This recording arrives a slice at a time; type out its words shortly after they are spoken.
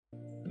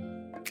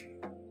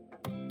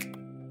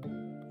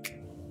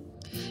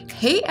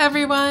Hey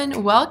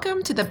everyone,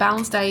 welcome to the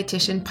Balanced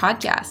Dietitian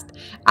podcast.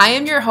 I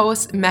am your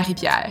host,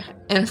 Marie-Pierre,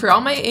 and for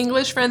all my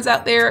English friends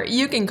out there,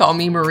 you can call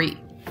me Marie.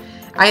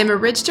 I am a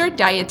registered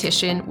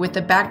dietitian with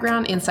a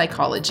background in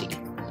psychology.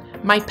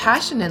 My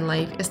passion in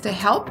life is to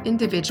help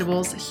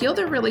individuals heal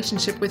their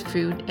relationship with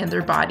food and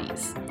their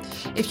bodies.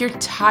 If you're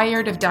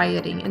tired of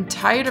dieting and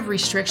tired of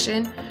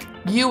restriction,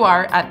 you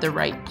are at the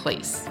right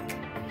place.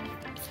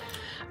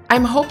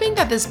 I'm hoping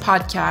that this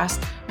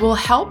podcast will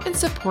help and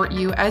support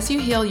you as you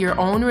heal your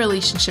own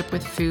relationship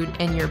with food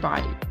and your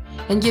body,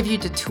 and give you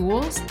the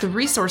tools, the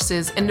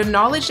resources, and the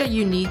knowledge that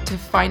you need to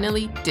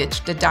finally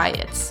ditch the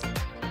diets.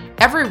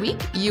 Every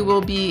week, you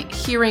will be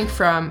hearing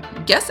from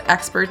guest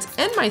experts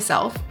and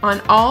myself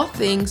on all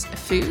things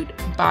food,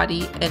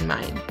 body, and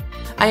mind.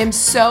 I am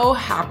so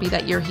happy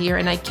that you're here,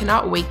 and I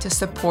cannot wait to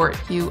support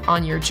you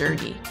on your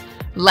journey.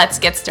 Let's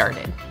get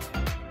started.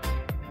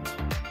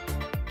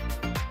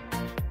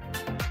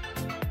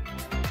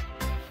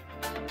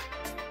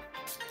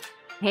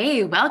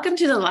 Hey, welcome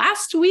to the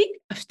last week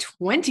of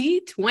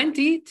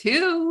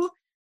 2022.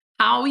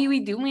 How are we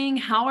doing?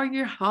 How are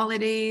your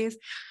holidays?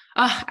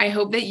 I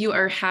hope that you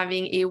are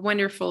having a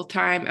wonderful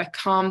time, a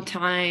calm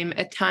time,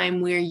 a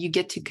time where you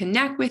get to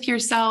connect with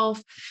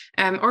yourself.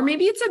 Or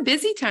maybe it's a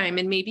busy time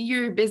and maybe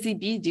you're busy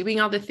doing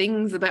all the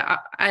things. But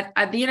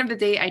at the end of the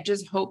day, I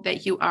just hope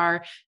that you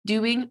are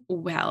doing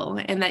well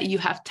and that you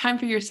have time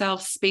for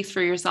yourself, space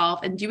for yourself,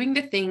 and doing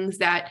the things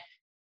that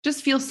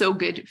just feel so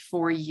good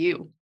for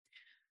you.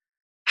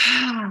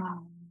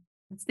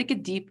 Let's take a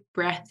deep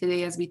breath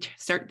today as we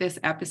start this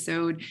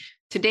episode.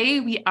 Today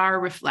we are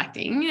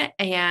reflecting,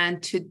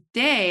 and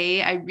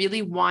today I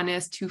really want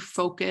us to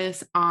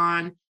focus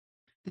on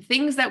the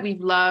things that we've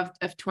loved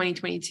of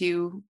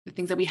 2022, the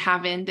things that we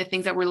haven't, the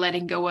things that we're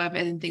letting go of,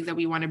 and things that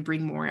we want to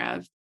bring more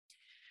of.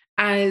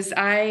 As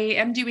I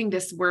am doing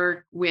this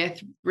work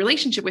with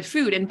relationship with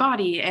food and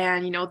body,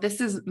 and this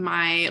is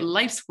my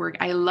life's work.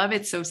 I love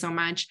it so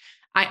much.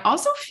 I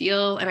also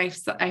feel, and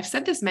I've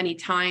said this many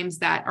times,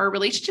 that our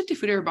relationship to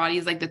food or body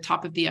is like the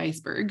top of the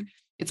iceberg.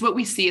 It's what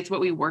we see, it's what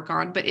we work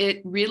on, but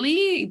it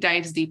really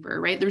dives deeper,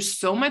 right? There's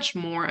so much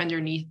more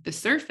underneath the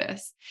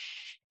surface.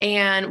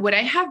 And what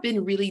I have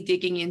been really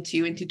digging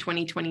into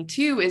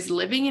 2022 is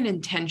living an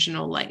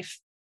intentional life.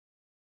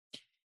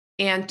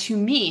 And to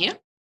me,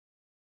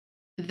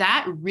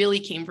 that really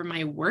came from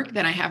my work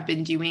that I have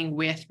been doing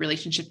with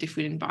relationship to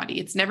food and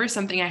body. It's never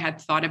something I had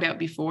thought about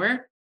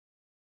before.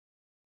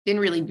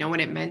 Didn't really know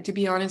what it meant, to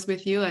be honest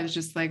with you. I was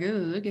just like,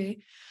 oh, okay.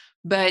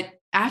 But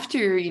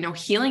after,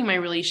 healing my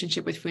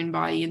relationship with food and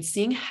body and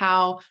seeing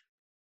how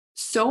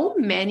so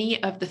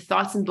many of the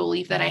thoughts and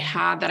beliefs that I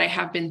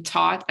have been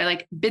taught,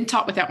 been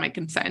taught without my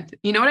consent.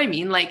 You know what I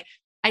mean? Like,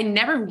 I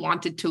never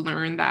wanted to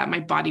learn that my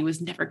body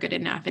was never good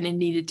enough and it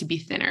needed to be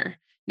thinner.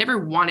 Never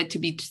wanted to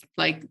be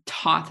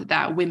taught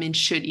that women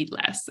should eat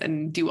less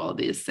and do all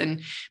this.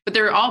 But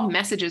they're all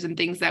messages and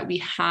things that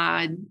we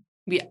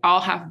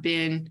all have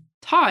been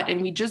taught,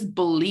 and we just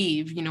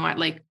believe,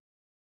 at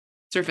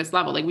surface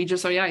level, we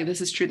just, oh yeah, this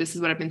is true. This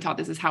is what I've been taught.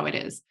 This is how it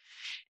is.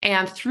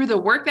 And through the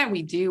work that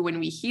we do, when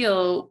we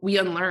heal, we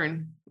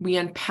unlearn, we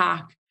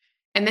unpack,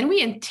 and then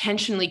we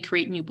intentionally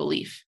create new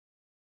belief.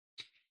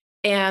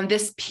 And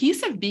this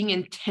piece of being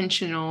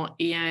intentional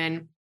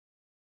in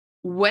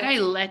what I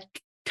let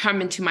come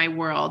into my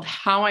world,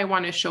 how I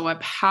want to show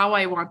up, how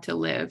I want to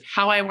live,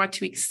 how I want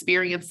to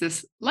experience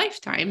this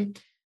lifetime,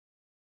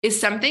 is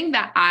something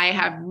that I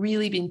have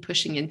really been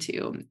pushing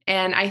into.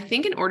 And I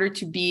think in order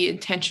to be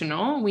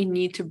intentional, we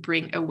need to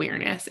bring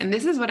awareness. And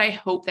this is what I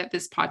hope that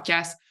this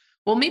podcast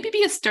will maybe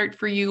be a start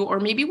for you,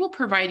 or maybe we'll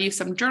provide you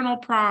some journal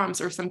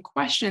prompts or some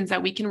questions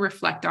that we can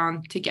reflect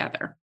on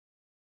together.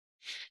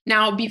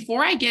 Now,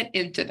 before I get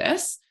into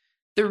this,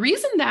 the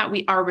reason that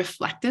we are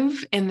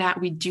reflective and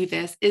that we do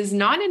this is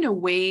not in a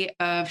way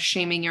of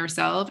shaming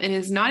ourselves, and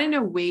is not in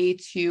a way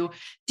to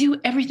do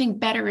everything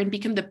better and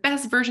become the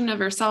best version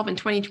of ourselves in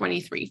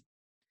 2023.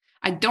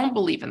 I don't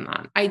believe in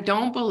that. I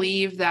don't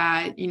believe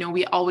that,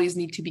 we always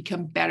need to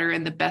become better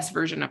and the best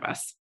version of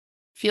us.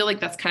 I feel like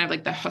that's kind of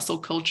like the hustle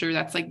culture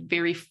that's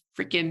very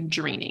freaking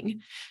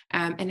draining.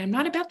 And I'm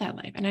not about that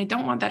life. And I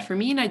don't want that for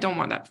me, and I don't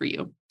want that for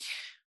you.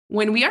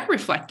 When we are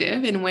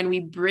reflective and when we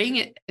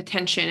bring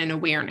attention and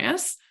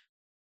awareness,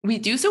 we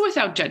do so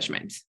without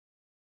judgment.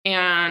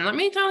 And let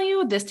me tell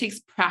you, this takes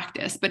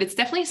practice, but it's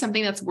definitely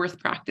something that's worth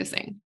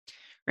practicing,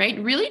 right?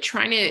 Really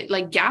trying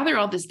to gather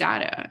all this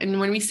data. And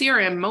when we see our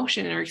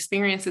emotion and our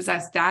experiences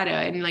as data,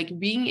 and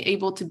being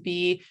able to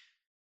be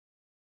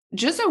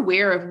just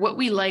aware of what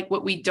we like,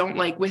 what we don't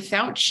like,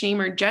 without shame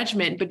or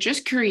judgment, but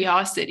just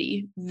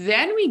curiosity,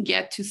 then we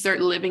get to start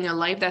living a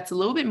life that's a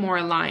little bit more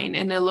aligned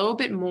and a little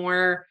bit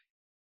more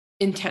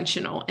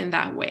intentional in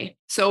that way.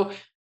 So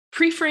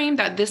pre-frame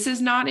that this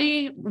is not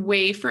a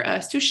way for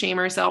us to shame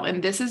ourselves.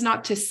 And this is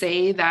not to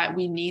say that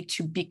we need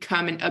to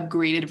become an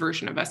upgraded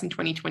version of us in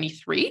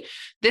 2023.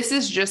 This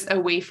is just a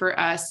way for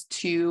us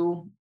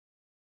to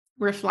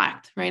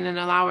reflect, right? And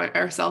allow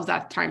ourselves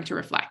that time to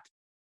reflect.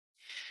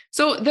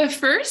 So the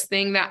first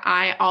thing that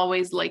I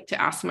always like to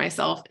ask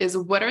myself is,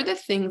 what are the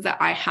things that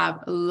I have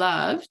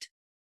loved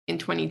in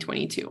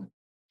 2022?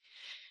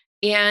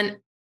 And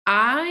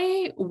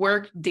I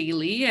work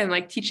daily and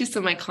like teach this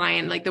to my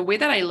client. Like the way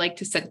that I like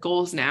to set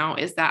goals now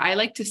is that I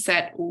like to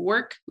set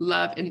work,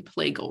 love, and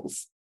play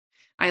goals.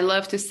 I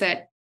love to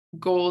set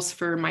goals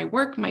for my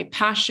work, my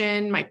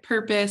passion, my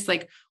purpose,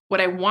 like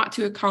what I want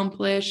to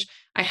accomplish.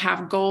 I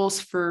have goals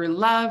for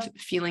love,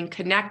 feeling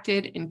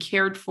connected and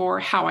cared for,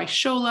 how I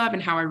show love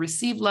and how I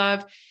receive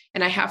love.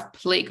 And I have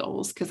play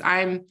goals because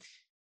I'm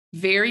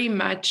very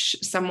much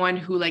someone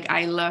who, like,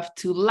 I love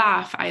to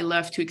laugh. I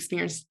love to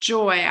experience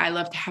joy. I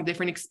love to have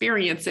different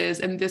experiences.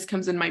 And this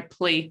comes in my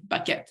play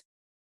bucket.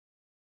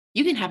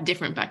 You can have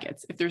different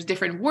buckets. If there's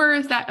different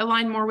words that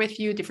align more with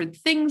you, different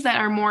things that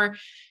are more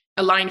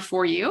aligned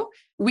for you,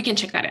 we can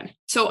check that in.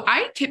 So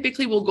I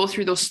typically will go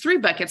through those 3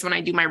 buckets when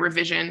I do my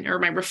revision or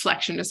my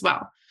reflection as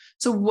well.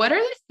 So what are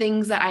the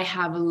things that I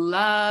have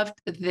loved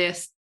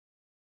this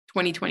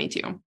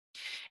 2022?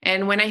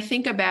 And when I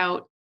think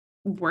about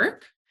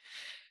work,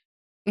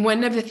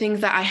 one of the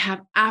things that I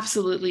have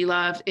absolutely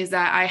loved is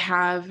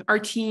that our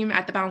team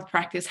at the Balanced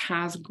Practice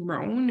has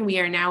grown. We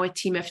are now a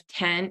team of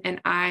 10,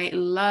 and I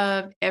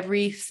love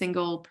every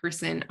single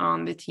person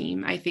on the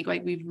team. I think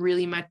like we've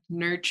really much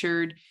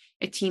nurtured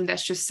a team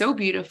that's just so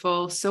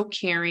beautiful, so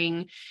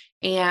caring.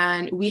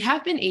 And we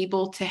have been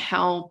able to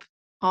help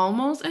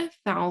almost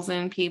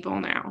 1,000 people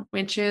now,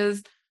 which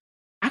is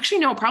actually,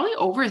 no, probably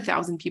over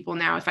 1,000 people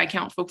now, if I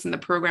count folks in the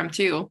program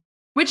too,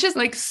 which is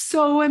like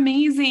so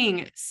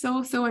amazing.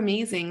 So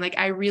amazing. Like,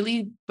 I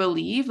really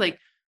believe like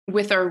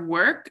with our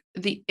work,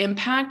 the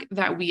impact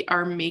that we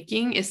are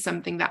making is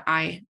something that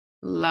I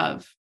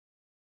love.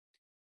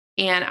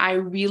 And I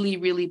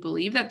really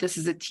believe that this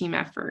is a team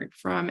effort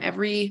from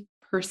every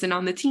person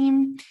on the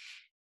team,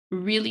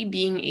 really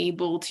being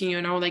able to,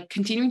 like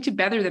continuing to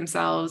better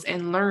themselves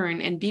and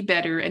learn and be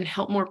better and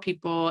help more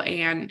people,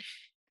 and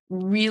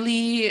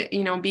really,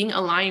 being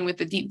aligned with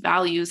the deep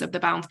values of the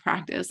Balanced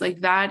Practice. Like,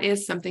 that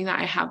is something that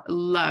I have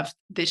loved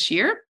this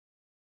year.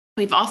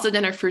 We've also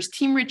done our first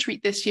team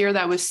retreat this year.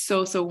 That was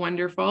so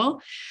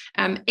wonderful.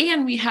 And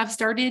we have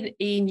started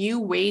a new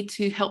way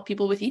to help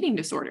people with eating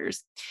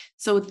disorders.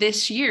 So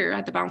this year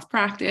at the Balanced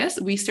Practice,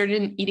 we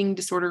started an eating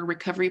disorder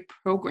recovery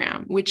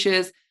program, which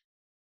is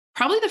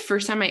probably the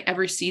first time I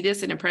ever see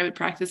this in a private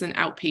practice and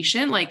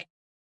outpatient. Like,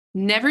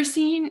 never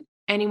seen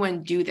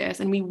anyone do this.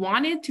 And we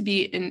wanted to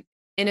be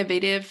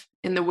innovative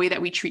in the way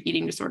that we treat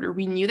eating disorder.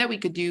 We knew that we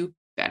could do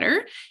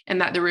better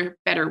and that there were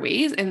better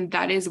ways. And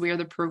that is where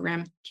the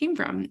program came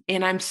from.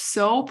 And I'm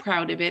so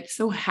proud of it,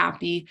 so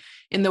happy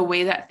in the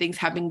way that things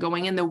have been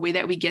going and the way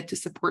that we get to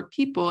support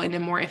people in a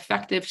more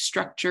effective,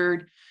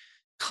 structured,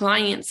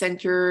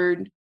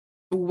 client-centered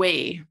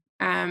way.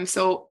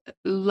 So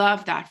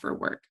love that for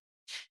work.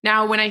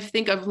 Now, when I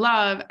think of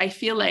love, I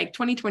feel like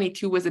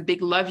 2022 was a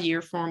big love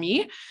year for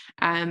me,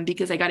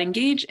 because I got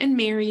engaged and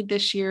married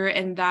this year.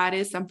 And that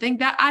is something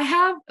that I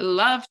have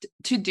loved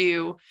to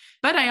do.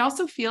 But I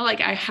also feel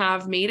like I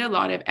have made a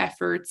lot of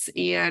efforts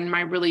in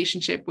my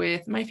relationship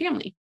with my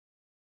family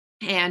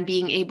and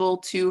being able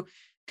to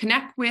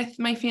connect with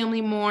my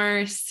family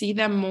more, see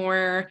them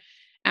more,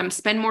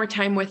 spend more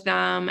time with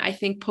them. I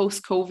think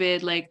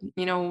post-COVID, like,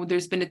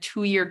 there's been a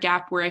 2-year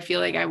gap where I feel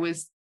like I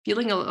was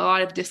feeling a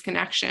lot of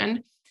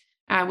disconnection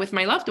with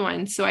my loved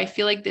ones. So I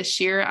feel like this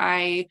year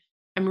I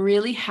am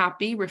really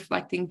happy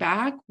reflecting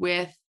back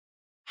with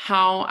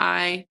how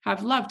I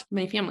have loved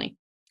my family.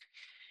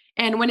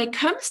 And when it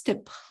comes to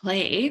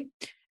play,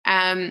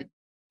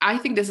 I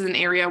think this is an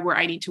area where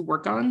I need to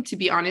work on, to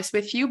be honest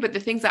with you. But the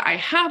things that I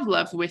have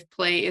loved with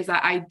play is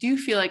that I do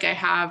feel like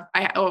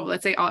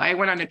let's say I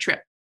went on a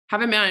trip.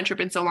 Haven't been on a trip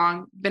in so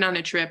long, been on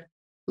a trip.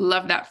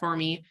 Love that for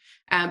me.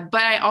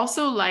 But I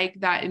also like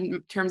that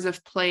in terms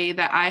of play,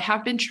 that I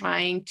have been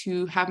trying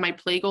to have my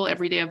play goal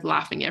every day of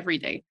laughing every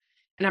day.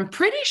 And I'm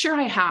pretty sure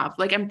I have.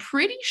 Like, I'm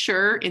pretty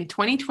sure in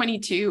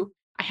 2022,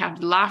 I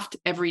have laughed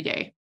every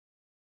day,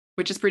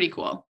 which is pretty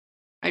cool.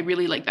 I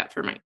really like that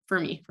for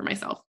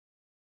myself,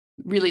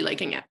 really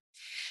liking it.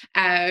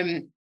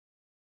 And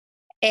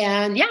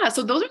yeah,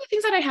 so those are the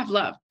things that I have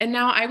loved. And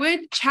now I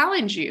would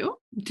challenge you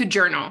to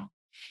journal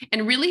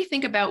and really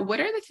think about, what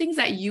are the things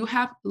that you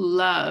have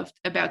loved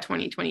about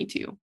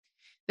 2022?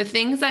 The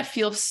things that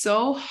feel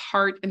so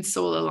heart and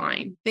soul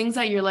aligned, things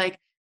that you're like,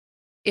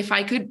 if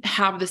I could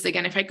have this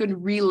again, if I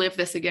could relive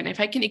this again, if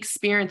I can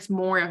experience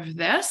more of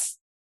this,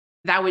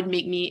 that would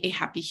make me a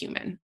happy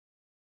human.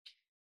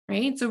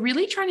 Right? So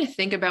really trying to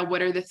think about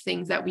what are the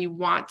things that we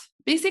want.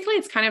 Basically,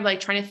 it's kind of like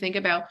trying to think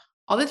about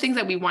all the things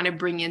that we want to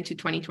bring into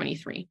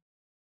 2023.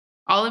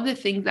 All of the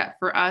things that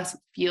for us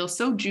feel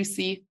so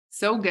juicy,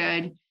 so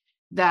good,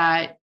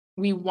 that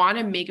we want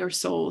to make our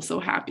soul so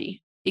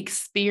happy,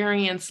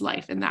 experience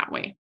life in that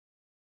way.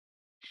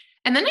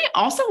 And then I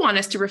also want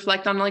us to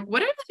reflect on, like,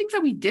 what are the things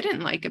that we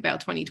didn't like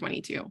about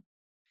 2022,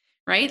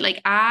 right?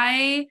 Like,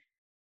 oh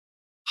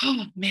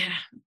man,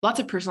 lots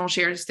of personal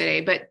shares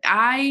today, but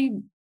I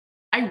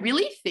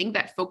really think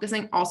that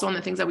focusing also on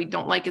the things that we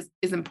don't like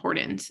is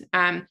important.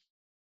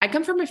 I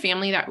come from a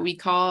family that we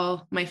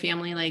call my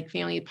family like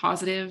family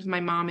positive. My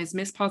mom is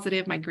Miss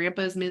Positive. My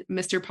grandpa is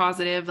Mr.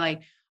 Positive.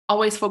 Like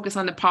always focus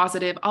on the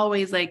positive,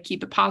 always like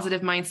keep a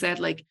positive mindset,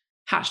 like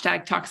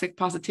hashtag toxic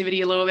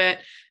positivity a little bit.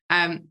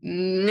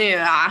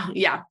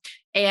 Yeah.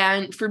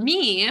 And for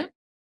me,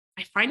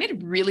 I find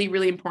it really,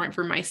 really important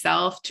for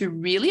myself to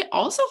really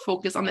also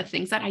focus on the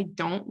things that I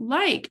don't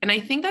like. And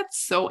I think that's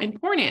so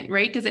important,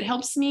 right? Because it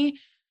helps me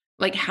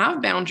like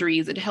have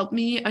boundaries. It helped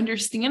me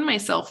understand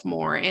myself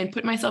more and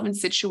put myself in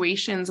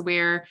situations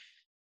where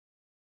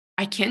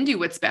I can do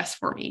what's best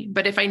for me.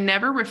 But if I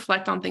never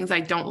reflect on things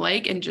I don't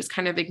like and just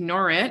kind of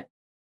ignore it,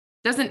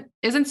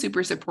 isn't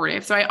super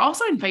supportive. So I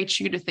also invite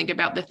you to think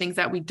about the things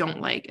that we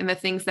don't like and the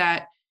things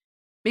that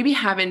maybe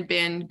haven't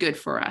been good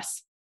for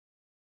us.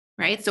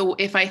 Right. So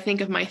if I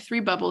think of my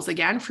three bubbles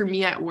again, for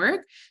me at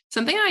work,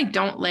 something I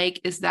don't like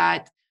is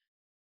that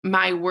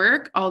my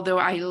work, although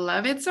I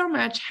love it so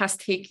much, has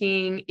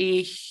taken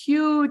a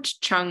huge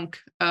chunk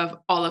of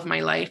all of my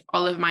life,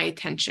 all of my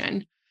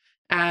attention.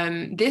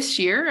 This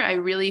year, I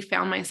really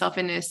found myself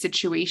in a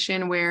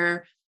situation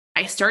where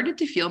I started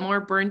to feel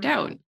more burnt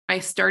out. I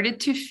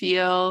started to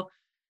feel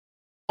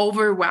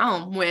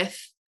overwhelmed with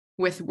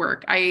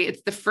work.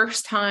 It's the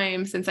first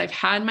time since I've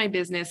had my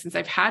business, since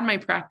I've had my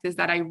practice,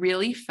 that I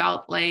really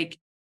felt like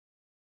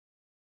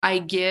I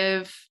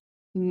give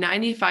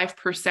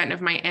 95%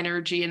 of my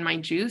energy and my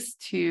juice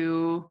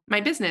to my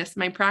business,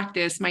 my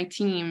practice, my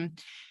team.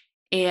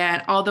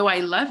 And although I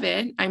love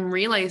it, I'm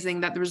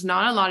realizing that there's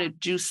not a lot of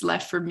juice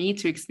left for me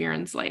to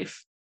experience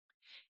life.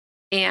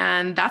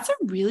 And that's a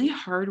really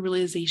hard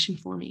realization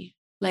for me.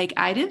 Like,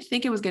 I didn't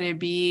think it was going to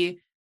be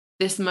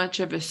this much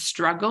of a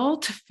struggle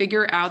to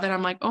figure out that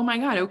I'm like, oh my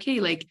God,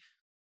 okay, like,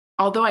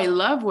 although I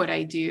love what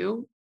I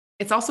do,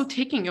 it's also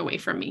taking away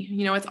from me.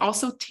 It's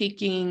also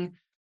taking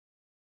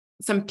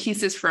some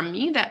pieces from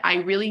me that I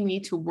really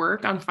need to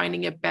work on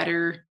finding a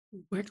better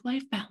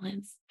work-life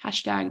balance.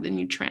 Hashtag the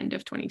new trend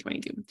of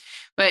 2022.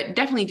 But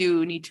definitely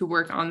do need to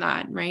work on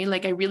that, right?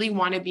 Like I really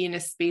want to be in a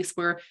space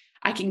where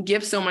I can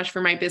give so much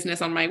for my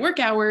business on my work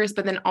hours,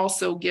 but then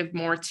also give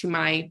more to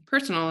my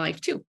personal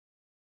life too.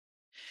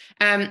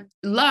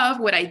 Love,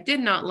 what I did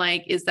not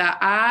like is that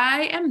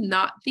I am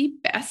not the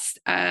best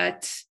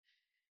at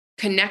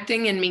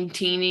connecting and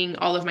maintaining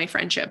all of my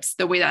friendships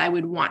the way that I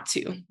would want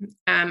to.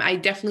 I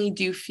definitely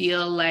do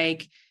feel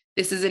like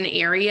this is an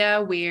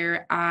area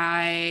where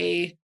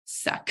I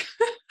suck,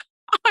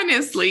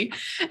 honestly,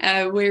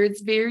 where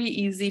it's very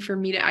easy for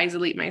me to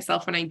isolate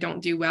myself when I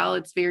don't do well.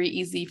 It's very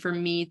easy for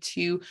me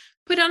to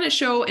put on a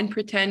show and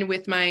pretend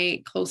with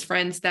my close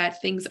friends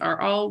that things are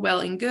all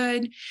well and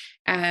good,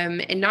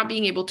 and not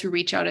being able to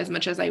reach out as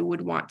much as I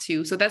would want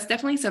to. So that's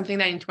definitely something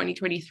that in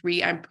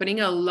 2023, I'm putting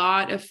a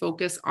lot of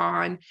focus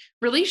on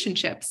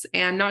relationships,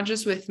 and not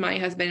just with my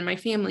husband and my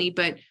family,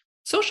 but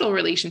social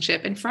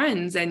relationship and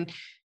friends and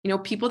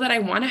people that I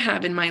want to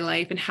have in my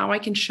life and how I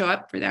can show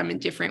up for them in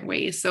different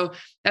ways. So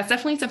that's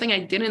definitely something I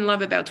didn't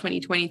love about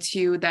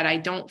 2022, that I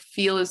don't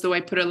feel as though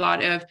I put a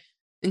lot of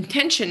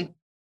intention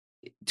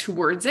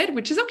towards it,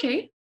 which is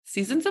okay,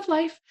 seasons of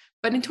life.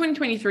 But in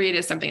 2023, it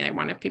is something I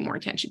want to pay more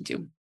attention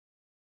to.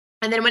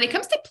 And then when it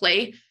comes to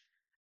play,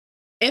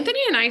 Anthony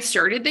and I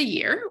started the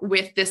year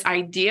with this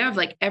idea of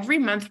like every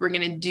month we're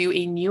going to do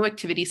a new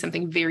activity,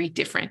 something very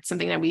different,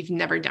 something that we've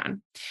never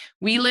done.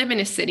 We live in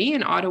a city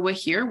in Ottawa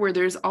here where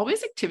there's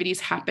always activities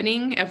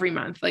happening every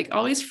month, like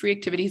always free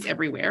activities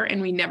everywhere.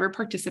 And we never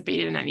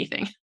participated in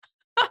anything.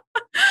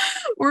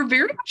 We're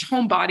very much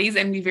homebodies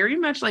and we very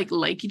much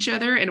like each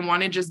other and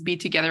want to just be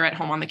together at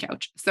home on the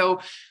couch. So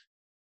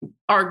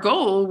our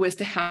goal was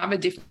to have a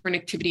different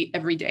activity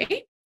every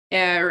day,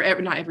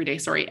 or not every day,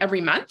 sorry, every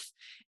month.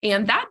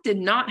 And that did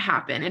not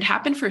happen. It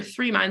happened for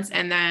 3 months.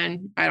 And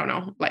then I don't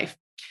know, life.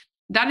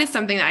 That is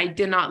something that I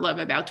did not love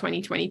about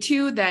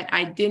 2022, that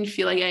I didn't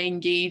feel like I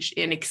engaged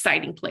in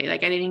exciting play.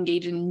 Like I didn't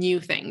engage in new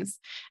things.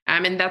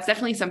 And that's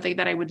definitely something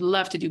that I would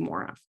love to do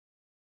more of.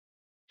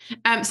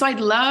 So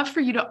I'd love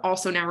for you to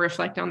also now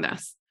reflect on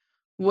this.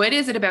 What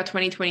is it about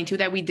 2022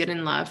 that we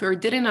didn't love or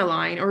didn't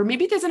align, or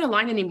maybe it doesn't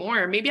align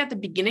anymore? Maybe at the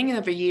beginning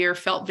of a year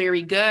felt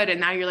very good. And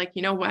now you're like,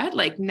 you know what?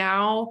 Like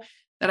now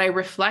that I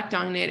reflect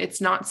on it, it's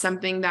not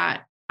something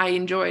that I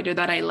enjoyed or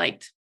that I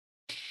liked.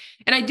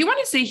 And I do want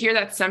to say here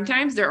that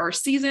sometimes there are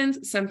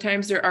seasons,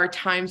 sometimes there are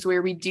times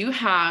where we do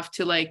have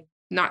to like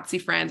not see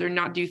friends or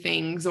not do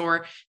things,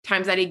 or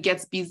times that it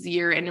gets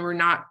busier and we're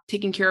not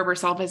taking care of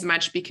ourselves as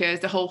much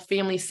because the whole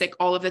family's sick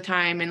all of the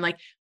time. And like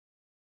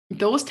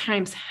those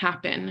times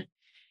happen.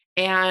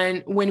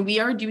 And when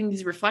we are doing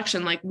these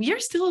reflection, like we are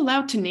still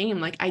allowed to name,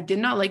 like, I did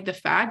not like the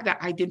fact that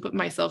I did put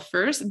myself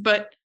first,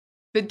 but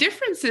the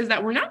difference is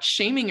that we're not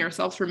shaming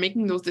ourselves for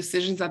making those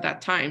decisions at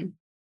that time.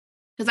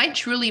 Because I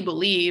truly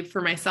believe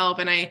for myself,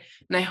 and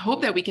I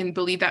hope that we can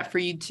believe that for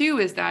you too,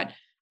 is that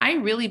I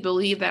really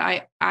believe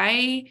that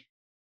I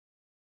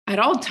at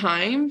all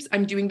times,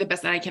 I'm doing the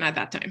best that I can at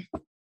that time.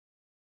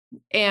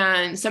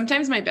 And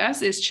sometimes my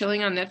best is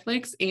chilling on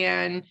Netflix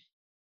and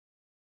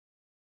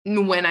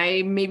when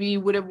I maybe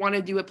would have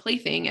wanted to do a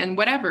plaything and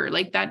whatever.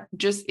 Like that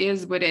just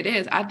is what it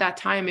is. At that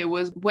time, it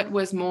was what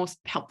was most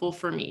helpful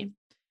for me.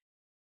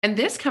 And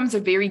this comes a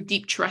very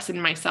deep trust in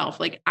myself.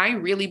 Like I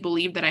really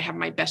believe that I have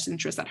my best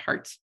interests at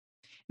heart,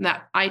 and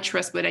that I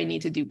trust what I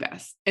need to do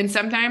best. And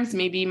sometimes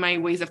maybe my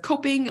ways of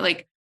coping,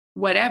 like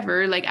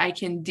whatever, like I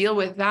can deal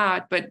with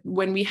that. But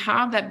when we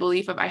have that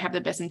belief of I have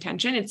the best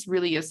intention, it's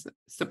really is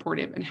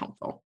supportive and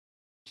helpful.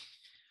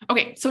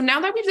 Okay, so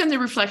now that we've done the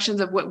reflections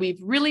of what we've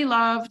really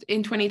loved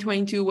in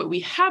 2022, what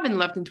we haven't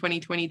loved in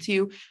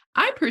 2022,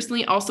 I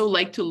personally also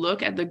like to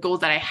look at the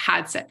goals that I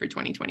had set for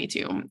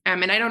 2022.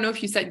 And I don't know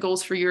if you set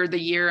goals for the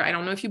year. I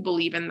don't know if you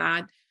believe in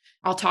that.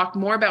 I'll talk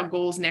more about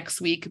goals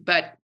next week,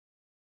 but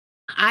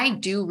I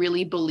do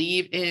really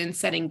believe in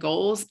setting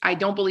goals. I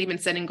don't believe in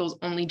setting goals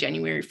only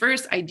January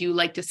 1st. I do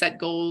like to set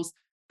goals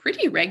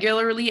pretty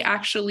regularly,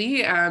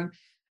 actually.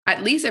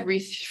 At least every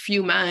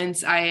few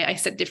months, I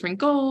set different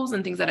goals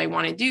and things that I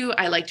want to do.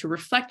 I like to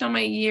reflect on my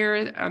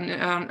year,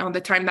 on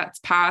the time that's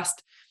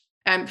passed.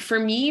 For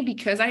me,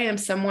 because I am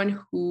someone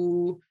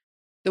who,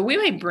 the way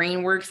my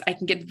brain works, I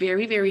can get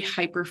very, very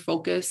hyper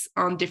focused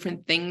on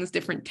different things,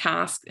 different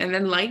tasks, and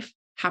then life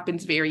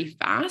happens very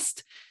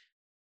fast.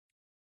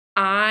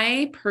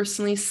 I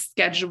personally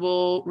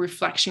schedule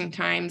reflection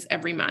times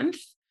every month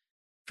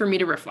for me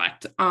to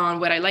reflect on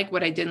what I like,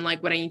 what I didn't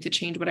like, what I need to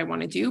change, what I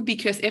want to do.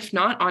 Because if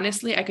not,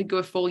 honestly, I could go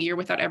a full year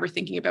without ever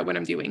thinking about what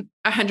I'm doing.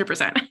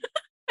 100%.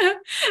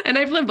 And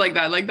I've lived like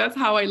that. Like that's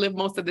how I live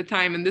most of the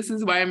time. And this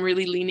is why I'm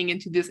really leaning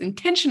into this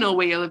intentional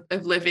way of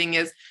living,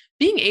 is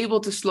being able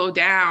to slow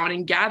down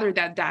and gather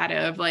that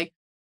data of like,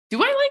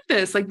 do I like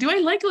this? Like, do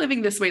I like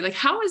living this way? Like,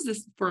 how is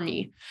this for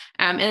me?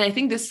 And I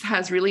think this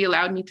has really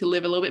allowed me to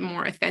live a little bit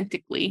more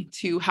authentically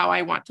to how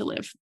I want to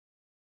live.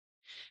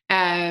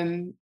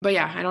 But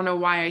yeah, I don't know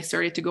why I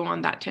started to go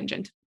on that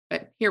tangent,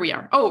 but here we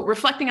are. Oh,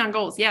 reflecting on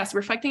goals. Yes,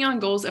 reflecting on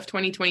goals of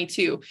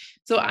 2022.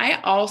 So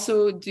I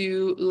also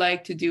do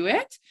like to do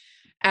it.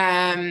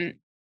 I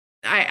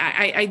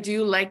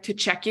do like to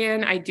check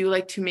in. I do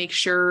like to make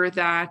sure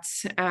that,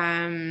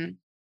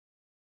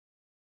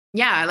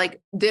 yeah, like,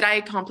 did I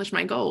accomplish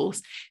my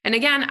goals? And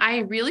again, I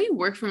really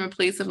work from a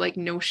place of like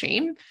no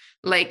shame.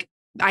 Like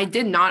I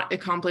did not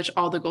accomplish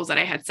all the goals that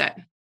I had set.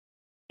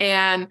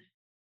 And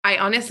I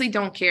honestly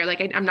don't care.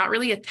 Like I'm not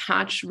really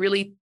attached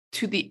really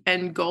to the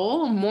end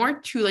goal, more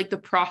to like the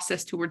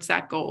process towards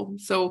that goal.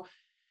 So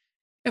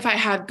if I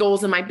had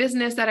goals in my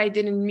business that I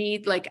didn't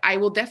meet, like I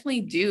will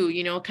definitely do,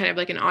 kind of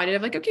like an audit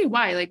of like, okay,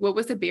 why? Like, what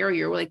was the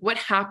barrier? Like, what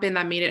happened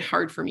that made it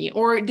hard for me?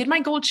 Or did my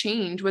goal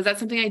change? Was that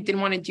something I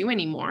didn't want to do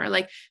anymore?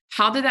 Like,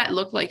 how did that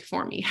look like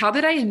for me? How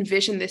did I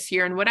envision this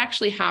year, and what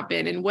actually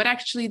happened? And what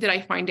actually did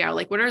I find out?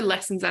 Like, what are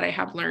lessons that I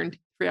have learned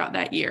throughout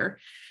that year?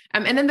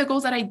 And then the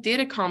goals that I did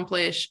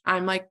accomplish,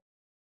 I'm like,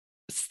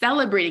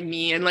 celebrating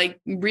me and like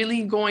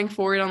really going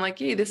forward on like,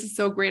 hey, this is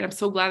so great. I'm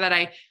so glad that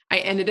I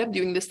ended up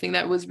doing this thing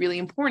that was really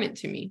important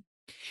to me.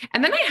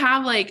 And then I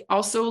have like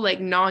also like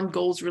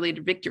non-goals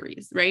related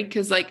victories, right?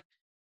 Because like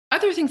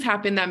other things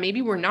happen that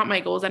maybe were not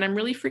my goals and I'm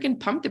really freaking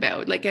pumped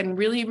about, like, and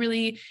really,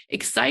 really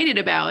excited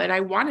about, and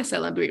I want to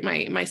celebrate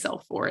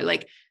myself for.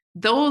 Like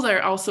those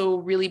are also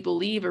really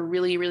believe are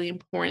really, really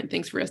important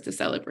things for us to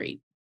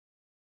celebrate.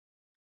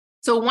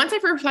 So once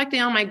I've reflected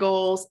on my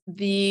goals,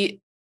 the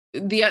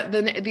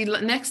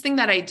next thing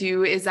that I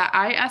do is that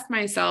I ask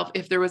myself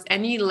if there was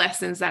any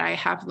lessons that I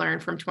have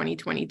learned from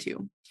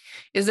 2022.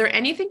 Is there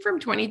anything from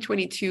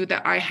 2022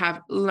 that I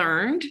have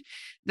learned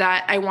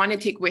that I want to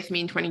take with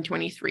me in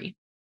 2023?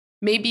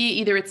 Maybe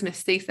either it's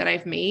mistakes that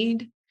I've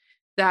made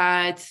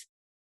that,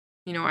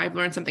 I've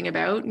learned something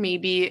about.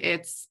 Maybe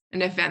it's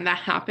an event that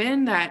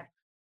happened that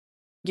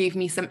gave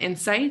me some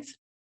insights.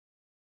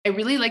 I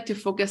really like to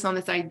focus on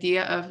this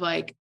idea of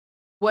like,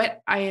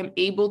 what I am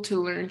able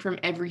to learn from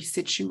every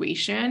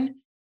situation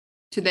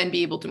to then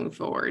be able to move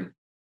forward.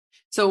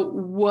 So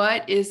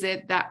what is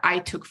it that I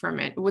took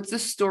from it? What's the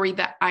story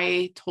that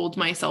I told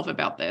myself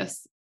about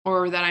this,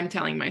 or that I'm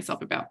telling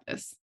myself about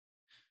this,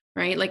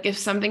 right? Like if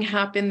something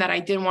happened that I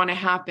didn't want to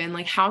happen,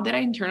 like how did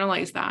I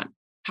internalize that?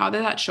 How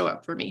did that show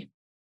up for me?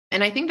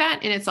 And I think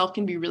that in itself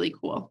can be really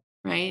cool,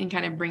 right? And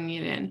kind of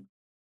bringing it in.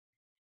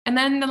 And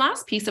then the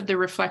last piece of the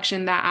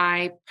reflection that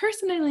I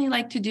personally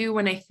like to do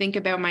when I think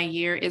about my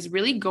year is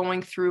really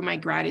going through my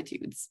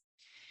gratitudes.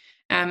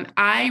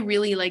 I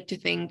really like to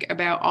think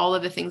about all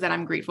of the things that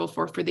I'm grateful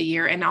for the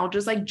year. And I'll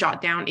just like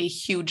jot down a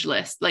huge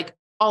list, like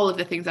all of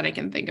the things that I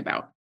can think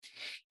about.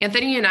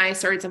 Anthony and I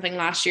started something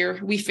last year.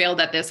 We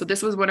failed at this. So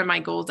this was one of my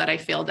goals that I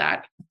failed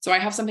at. So I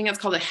have something that's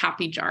called a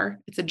happy jar.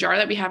 It's a jar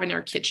that we have in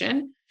our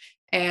kitchen,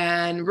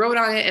 and wrote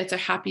on it, it's a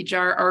happy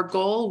jar. Our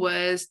goal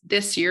was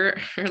this year,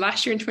 or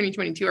last year in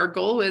 2022, our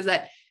goal was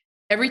that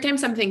every time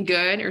something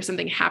good or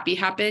something happy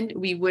happened,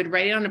 we would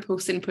write it on a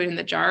post-it and put it in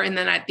the jar. And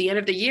then at the end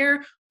of the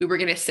year, we were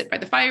going to sit by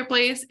the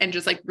fireplace and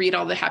just like read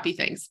all the happy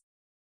things.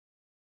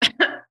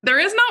 There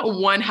is not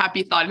one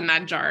happy thought in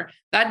that jar.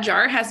 That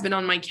jar has been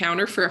on my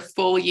counter for a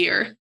full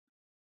year.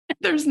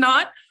 There's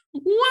not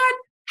one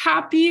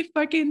happy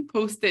fucking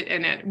post-it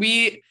in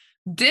it.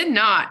 did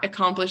not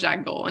accomplish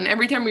that goal. And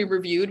every time we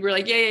reviewed, we're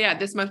like, yeah,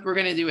 this month we're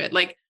going to do it.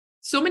 Like,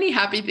 so many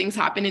happy things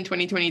happen in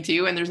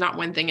 2022 and there's not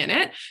one thing in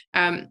it.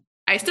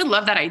 I still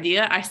love that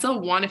idea. I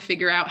still want to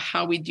figure out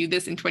how we do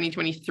this in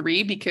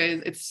 2023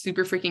 because it's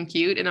super freaking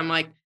cute. And I'm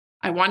like,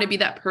 I want to be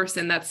that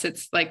person that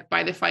sits like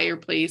by the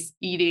fireplace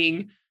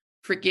eating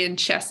freaking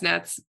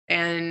chestnuts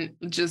and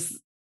just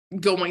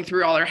going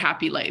through all our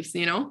happy lives,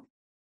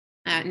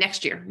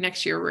 next year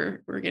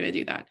we're going to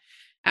do that.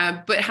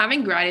 But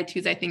having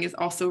gratitudes, I think, is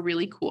also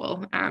really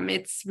cool.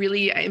 It's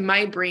really in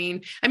my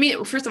brain. I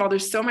mean, first of all,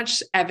 there's so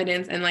much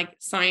evidence and like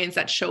science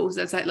that shows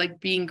us that like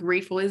being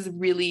grateful is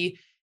really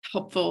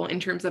helpful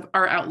in terms of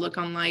our outlook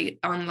on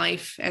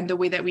life and the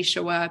way that we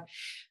show up.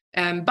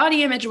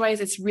 Body image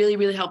wise, it's really,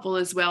 really helpful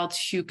as well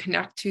to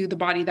connect to the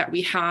body that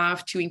we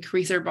have, to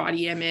increase our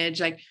body image.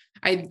 Like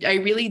I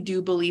really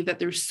do believe that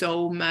there's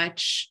so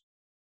much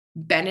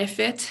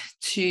benefit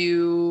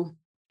to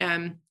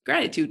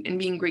gratitude and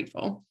being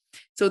grateful.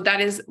 So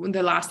that is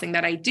the last thing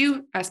that I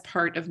do as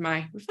part of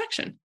my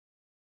reflection.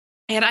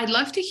 And I'd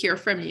love to hear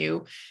from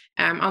you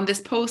on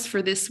this post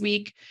for this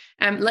week.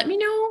 Let me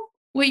know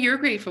what you're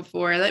grateful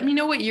for. Let me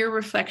know what your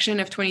reflection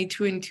of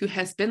 2022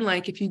 has been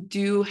like. If you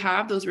do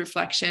have those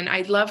reflections,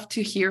 I'd love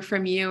to hear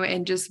from you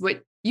and just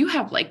what you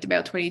have liked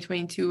about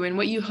 2022 and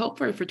what you hope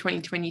for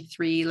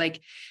 2023.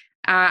 Like,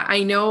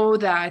 I know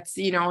that,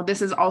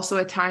 this is also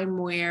a time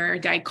where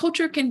diet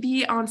culture can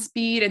be on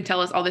speed and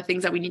tell us all the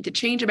things that we need to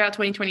change about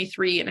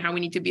 2023 and how we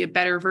need to be a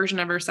better version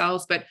of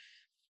ourselves. But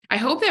I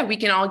hope that we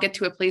can all get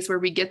to a place where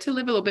we get to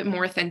live a little bit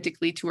more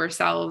authentically to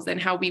ourselves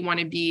and how we want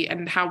to be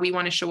and how we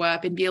want to show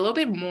up and be a little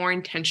bit more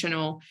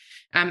intentional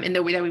in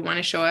the way that we want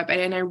to show up.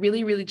 And I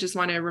really, really just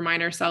want to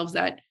remind ourselves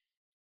that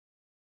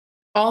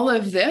all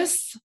of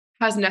this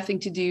has nothing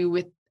to do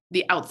with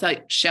the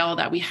outside shell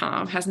that we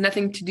have, has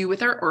nothing to do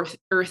with our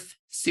earth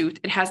suit.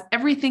 It has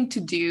everything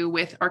to do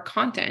with our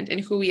content and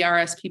who we are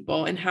as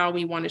people and how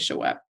we want to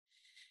show up.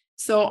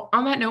 So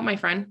on that note, my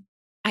friend,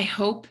 I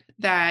hope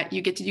that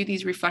you get to do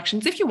these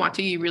reflections. If you want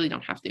to, you really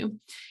don't have to.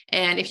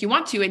 And if you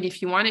want to, and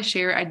if you want to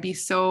share, I'd be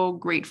so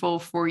grateful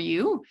for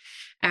you.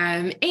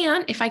 And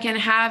if I can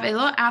have a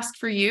little ask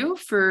for you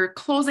for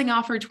closing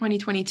off for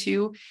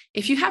 2022,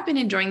 if you have been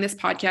enjoying this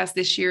podcast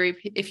this year,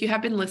 if you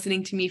have been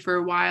listening to me for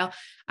a while,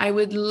 I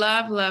would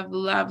love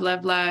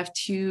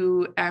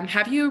to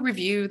have you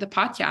review the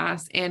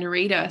podcast and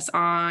rate us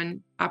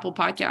on Apple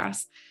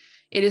Podcasts.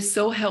 It is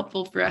so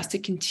helpful for us to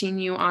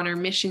continue on our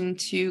mission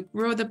to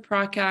grow the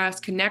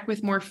podcast, connect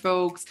with more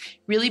folks,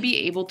 really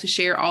be able to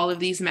share all of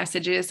these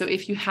messages. So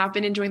if you have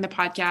been enjoying the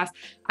podcast,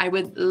 I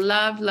would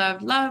love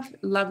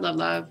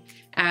to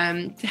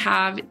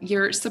have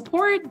your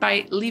support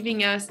by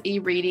leaving us a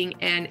rating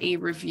and a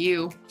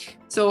review.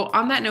 So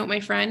on that note, my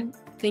friend,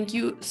 thank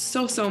you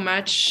so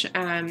much.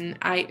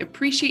 I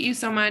appreciate you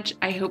so much.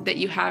 I hope that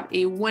you have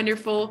a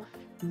wonderful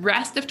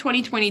rest of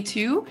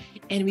 2022,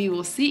 and we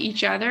will see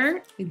each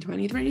other in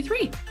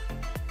 2023.